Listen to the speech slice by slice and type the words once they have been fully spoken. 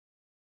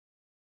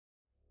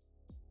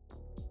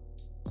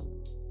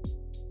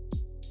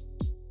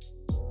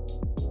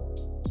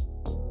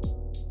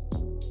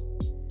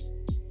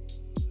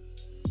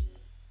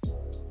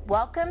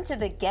Welcome to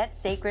the Get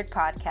Sacred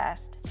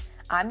podcast.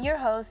 I'm your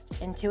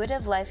host,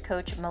 intuitive life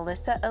coach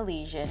Melissa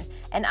Elysian,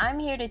 and I'm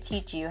here to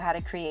teach you how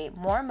to create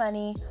more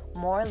money,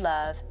 more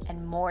love,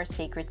 and more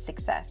sacred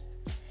success.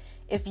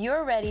 If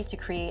you're ready to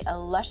create a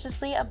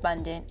lusciously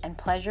abundant and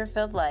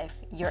pleasure-filled life,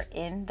 you're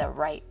in the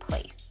right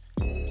place.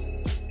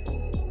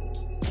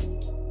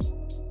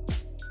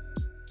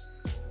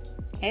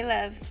 Hey,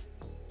 love.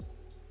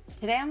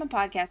 Today on the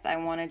podcast, I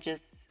want to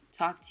just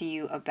talk to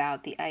you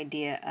about the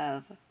idea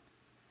of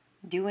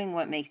doing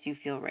what makes you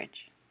feel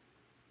rich.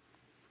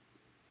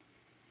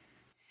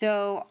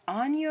 So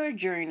on your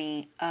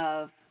journey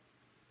of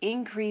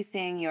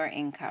increasing your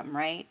income,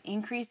 right?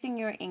 Increasing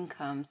your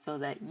income so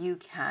that you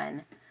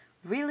can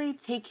really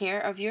take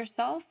care of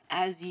yourself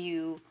as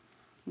you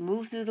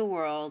move through the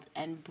world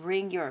and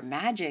bring your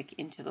magic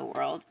into the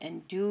world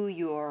and do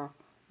your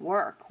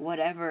work,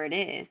 whatever it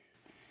is.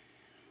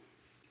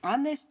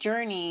 On this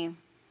journey,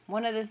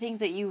 one of the things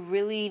that you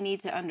really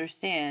need to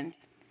understand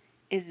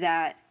is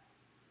that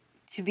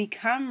to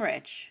become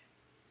rich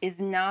is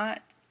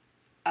not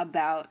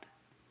about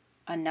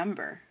a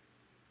number.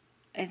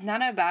 It's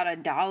not about a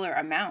dollar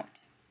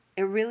amount.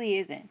 It really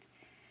isn't.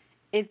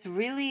 It's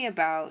really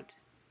about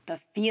the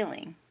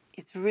feeling.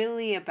 It's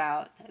really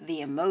about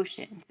the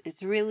emotions.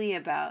 It's really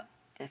about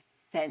the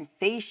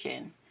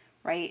sensation,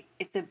 right?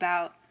 It's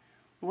about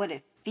what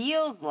it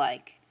feels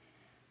like,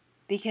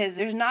 because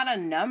there's not a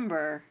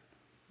number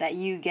that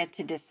you get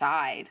to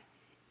decide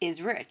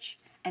is rich.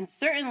 And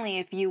certainly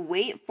if you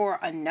wait for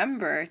a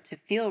number to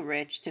feel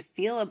rich, to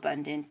feel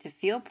abundant, to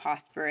feel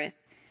prosperous,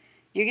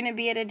 you're going to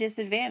be at a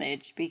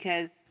disadvantage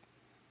because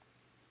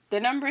the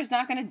number is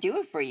not going to do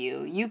it for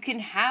you. You can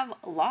have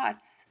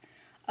lots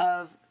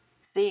of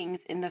things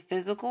in the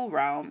physical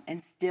realm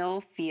and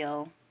still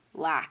feel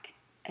lack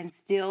and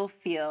still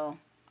feel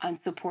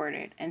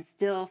unsupported and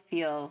still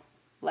feel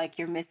like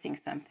you're missing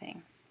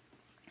something.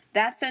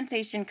 That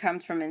sensation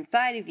comes from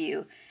inside of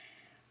you.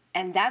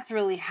 And that's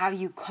really how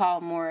you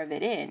call more of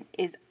it in,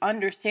 is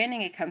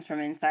understanding it comes from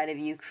inside of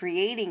you,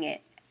 creating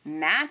it,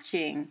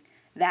 matching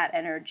that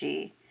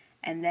energy,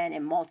 and then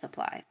it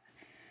multiplies.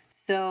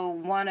 So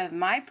one of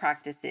my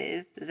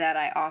practices that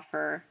I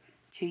offer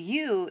to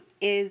you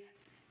is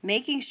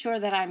making sure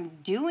that I'm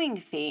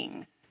doing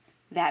things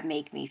that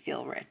make me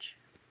feel rich.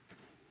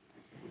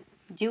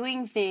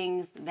 Doing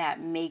things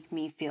that make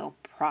me feel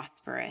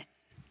prosperous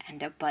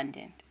and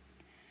abundant.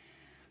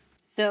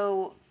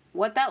 So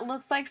what that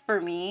looks like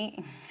for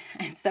me,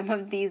 and some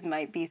of these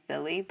might be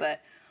silly, but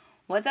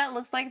what that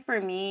looks like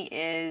for me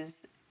is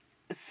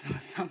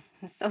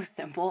so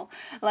simple.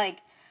 Like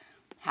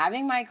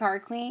having my car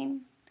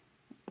clean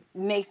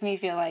makes me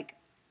feel like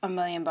 $1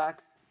 million.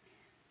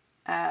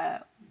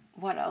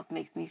 What else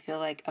makes me feel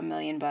like $1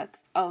 million?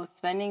 Oh,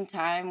 spending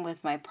time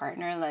with my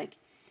partner, like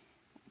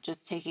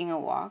just taking a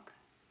walk,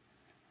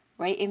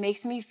 right? It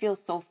makes me feel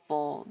so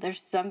full.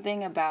 There's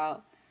something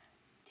about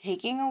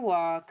taking a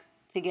walk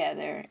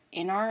together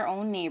in our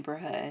own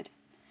neighborhood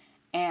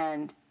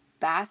and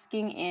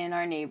basking in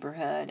our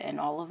neighborhood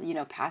and all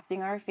of,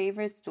 passing our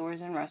favorite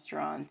stores and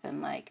restaurants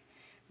and like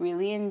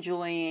really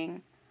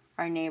enjoying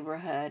our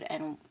neighborhood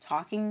and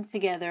talking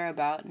together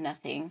about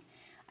nothing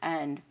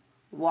and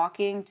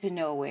walking to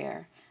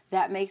nowhere.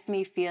 That makes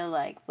me feel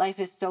like life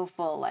is so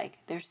full. Like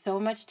there's so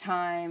much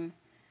time,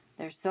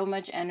 there's so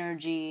much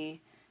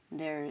energy,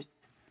 there's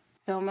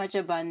so much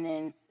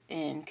abundance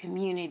in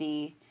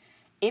community.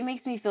 It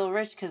makes me feel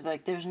rich because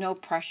like there's no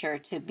pressure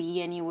to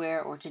be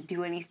anywhere or to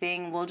do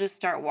anything. We'll just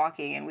start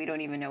walking and we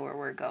don't even know where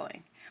we're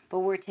going. But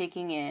we're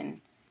taking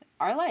in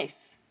our life,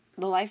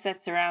 the life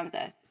that surrounds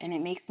us, and it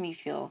makes me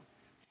feel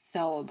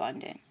so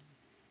abundant.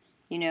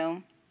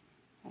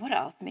 What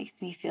else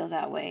makes me feel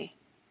that way?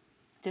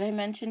 Did I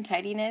mention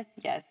tidiness?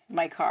 Yes,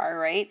 my car,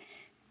 right?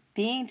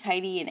 Being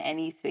tidy in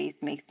any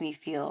space makes me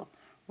feel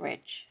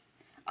rich.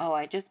 Oh,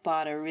 I just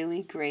bought a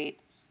really great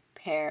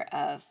pair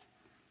of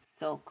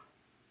silk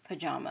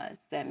pajamas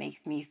that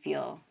makes me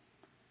feel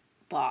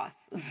boss.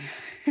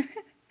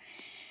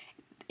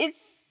 It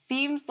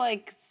seems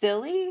like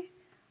silly,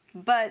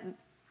 but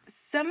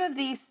some of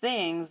these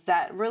things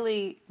that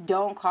really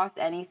don't cost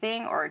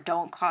anything or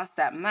don't cost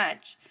that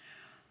much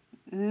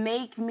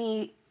make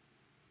me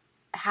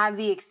have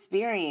the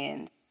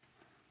experience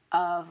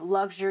of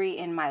luxury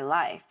in my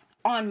life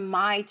on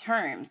my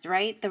terms,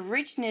 right? The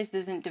richness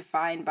isn't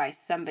defined by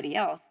somebody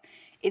else.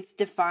 It's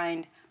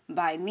defined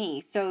by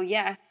me. So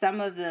yes,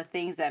 some of the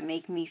things that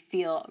make me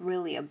feel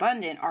really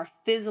abundant are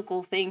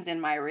physical things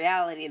in my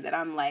reality that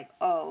I'm like,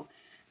 oh,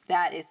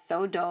 that is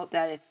so dope.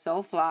 That is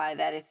so fly.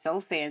 That is so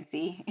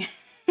fancy.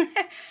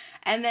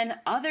 And then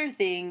other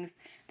things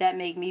that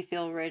make me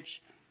feel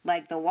rich,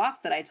 like the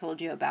walks that I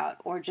told you about,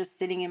 or just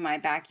sitting in my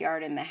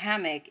backyard in the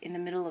hammock in the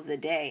middle of the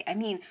day. I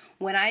mean,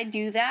 when I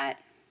do that,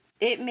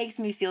 it makes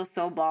me feel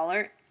so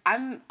baller.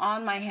 I'm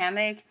on my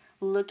hammock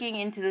looking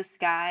into the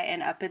sky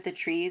and up at the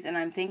trees, and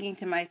I'm thinking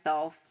to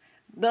myself,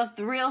 the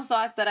real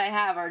thoughts that I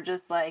have are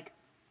just like,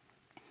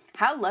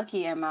 how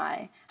lucky am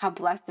I? How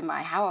blessed am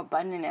I? How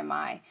abundant am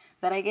I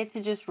that I get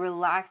to just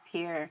relax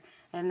here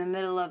in the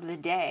middle of the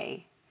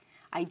day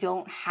I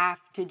don't have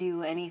to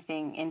do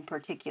anything in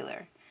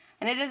particular.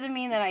 And it doesn't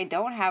mean that I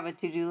don't have a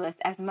to-do list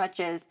as much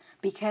as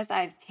because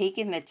I've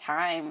taken the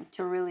time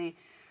to really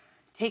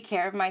take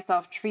care of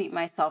myself, treat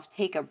myself,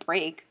 take a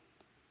break,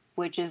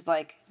 which is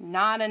like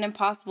not an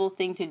impossible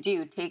thing to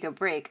do, take a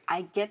break.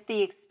 I get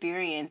the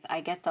experience,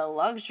 I get the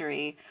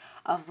luxury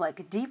of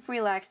like deep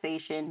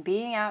relaxation,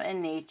 being out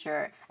in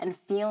nature, and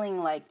feeling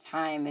like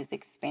time is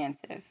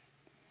expansive.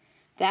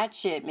 That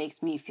shit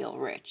makes me feel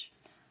rich,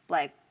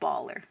 like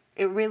baller.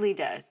 It really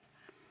does.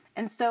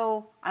 And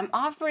so I'm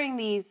offering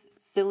these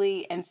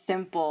silly and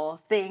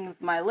simple things,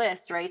 my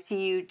list, right, to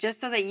you, just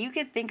so that you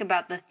can think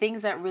about the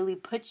things that really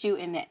put you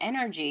in the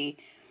energy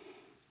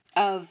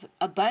of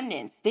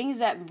abundance, things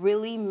that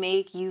really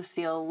make you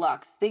feel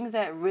luxe, things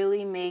that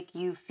really make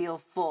you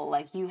feel full,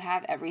 like you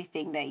have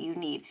everything that you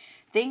need,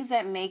 things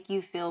that make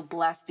you feel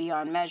blessed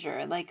beyond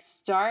measure. Like,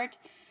 start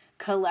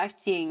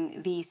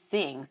collecting these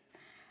things.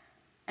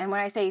 And when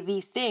I say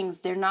these things,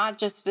 they're not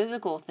just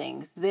physical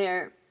things.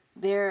 They're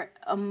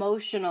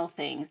emotional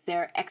things.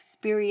 They're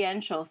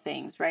experiential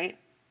things, right?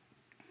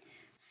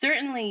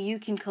 Certainly you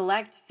can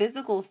collect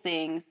physical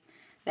things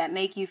that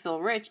make you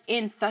feel rich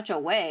in such a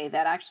way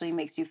that actually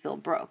makes you feel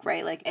broke,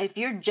 right? Like if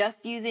you're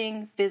just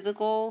using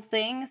physical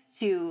things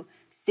to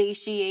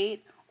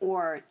satiate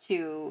or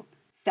to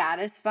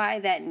satisfy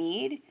that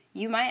need,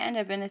 you might end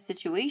up in a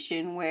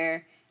situation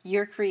where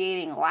you're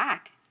creating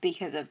lack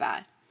because of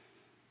that,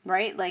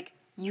 right? Like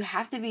you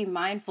have to be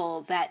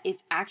mindful that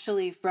it's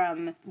actually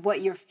from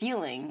what you're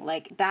feeling.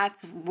 Like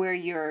that's where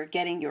you're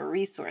getting your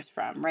resource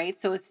from, right?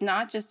 So it's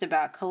not just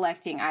about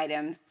collecting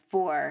items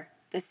for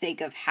the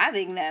sake of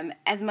having them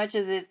as much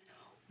as it's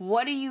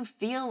what do you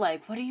feel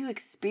like? What do you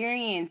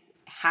experience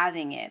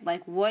having it?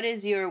 Like what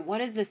is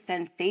the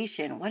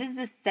sensation? What is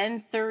the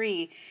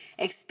sensory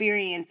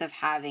experience of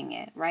having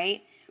it,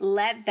 right?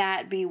 Let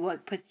that be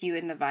what puts you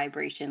in the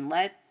vibration.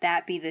 Let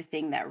that be the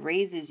thing that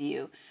raises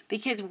you.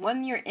 Because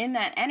when you're in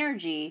that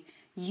energy,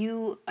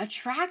 you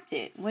attract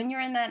it. When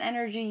you're in that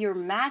energy, you're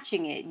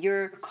matching it.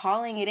 You're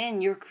calling it in.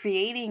 You're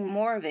creating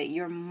more of it.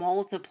 You're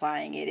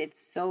multiplying it. It's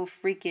so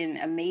freaking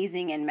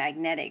amazing and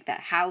magnetic that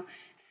how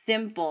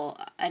simple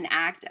an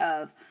act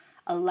of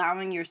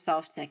allowing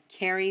yourself to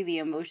carry the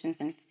emotions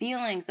and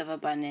feelings of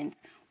abundance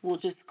will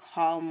just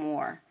call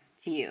more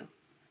to you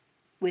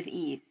with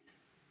ease,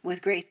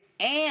 with grace.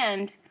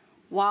 And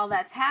while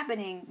that's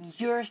happening,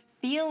 you're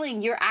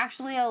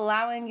actually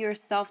allowing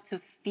yourself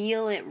to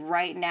feel it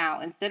right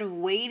now. Instead of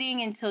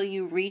waiting until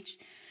you reach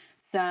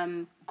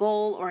some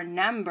goal or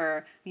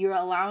number, you're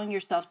allowing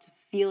yourself to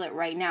feel it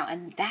right now.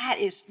 And that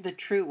is the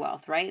true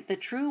wealth, right? The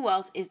true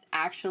wealth is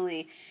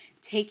actually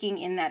taking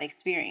in that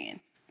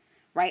experience,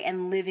 right?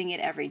 And living it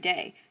every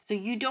day. So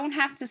you don't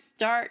have to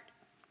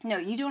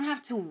you don't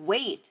have to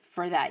wait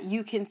for that.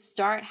 You can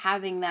start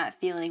having that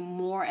feeling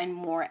more and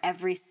more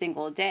every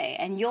single day.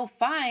 And you'll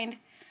find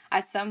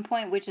at some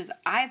point, which is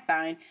I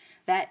find,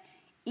 that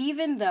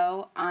even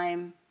though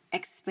I'm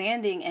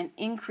expanding and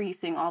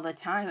increasing all the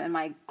time and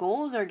my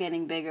goals are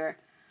getting bigger,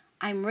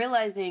 I'm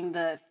realizing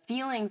the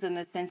feelings and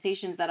the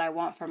sensations that I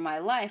want for my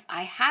life,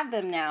 I have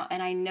them now.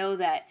 And I know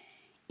that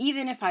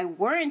even if I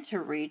weren't to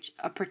reach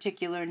a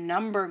particular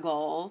number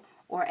goal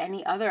or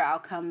any other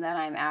outcome that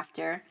I'm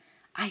after,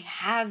 I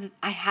have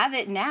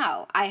it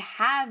now. I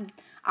have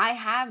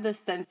the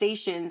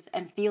sensations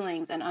and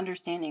feelings and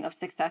understanding of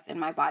success in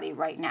my body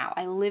right now.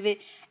 I live it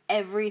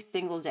every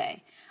single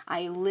day.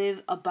 I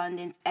live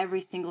abundance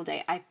every single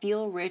day. I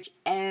feel rich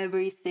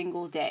every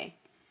single day.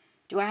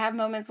 Do I have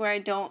moments where I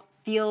don't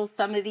feel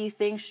some of these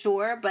things?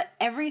 Sure, but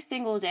every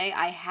single day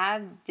I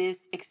have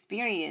this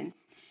experience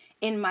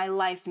in my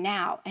life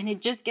now, and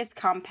it just gets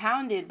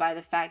compounded by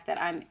the fact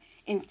that I'm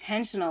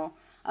intentional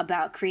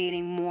about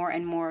creating more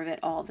and more of it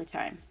all the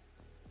time.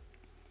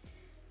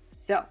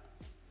 So,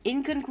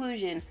 in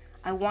conclusion,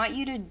 I want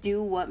you to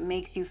do what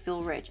makes you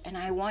feel rich, and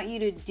I want you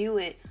to do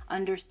it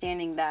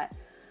understanding that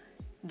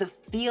the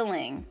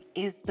feeling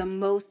is the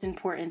most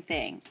important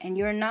thing, and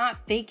you're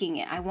not faking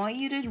it. I want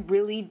you to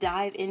really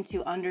dive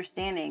into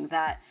understanding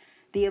that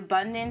the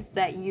abundance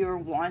that you're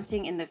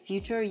wanting in the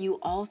future, you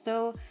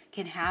also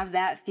can have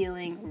that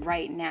feeling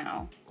right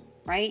now,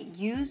 right?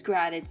 Use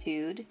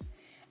gratitude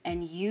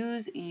and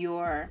use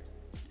your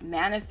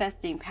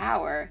manifesting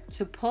power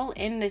to pull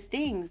in the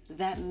things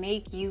that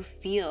make you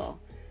feel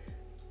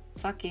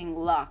fucking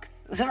luxe,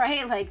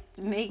 right? Like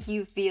make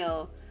you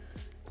feel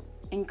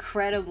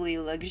incredibly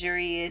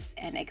luxurious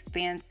and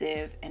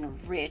expansive and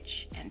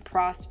rich and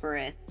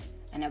prosperous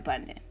and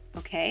abundant,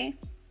 okay?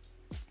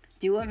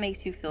 Do what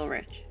makes you feel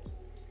rich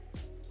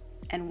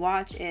and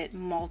watch it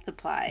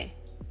multiply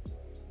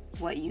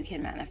what you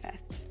can manifest.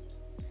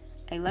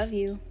 I love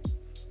you.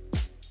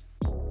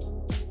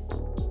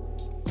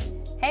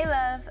 Hey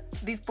love,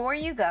 before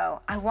you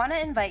go, I want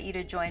to invite you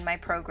to join my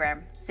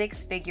program,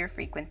 Six Figure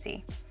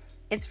Frequency.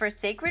 It's for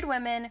sacred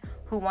women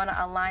who want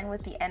to align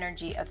with the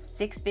energy of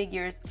six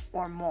figures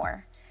or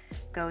more.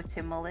 Go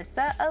to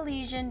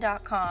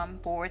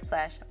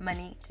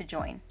melissaalesian.com/money to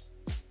join.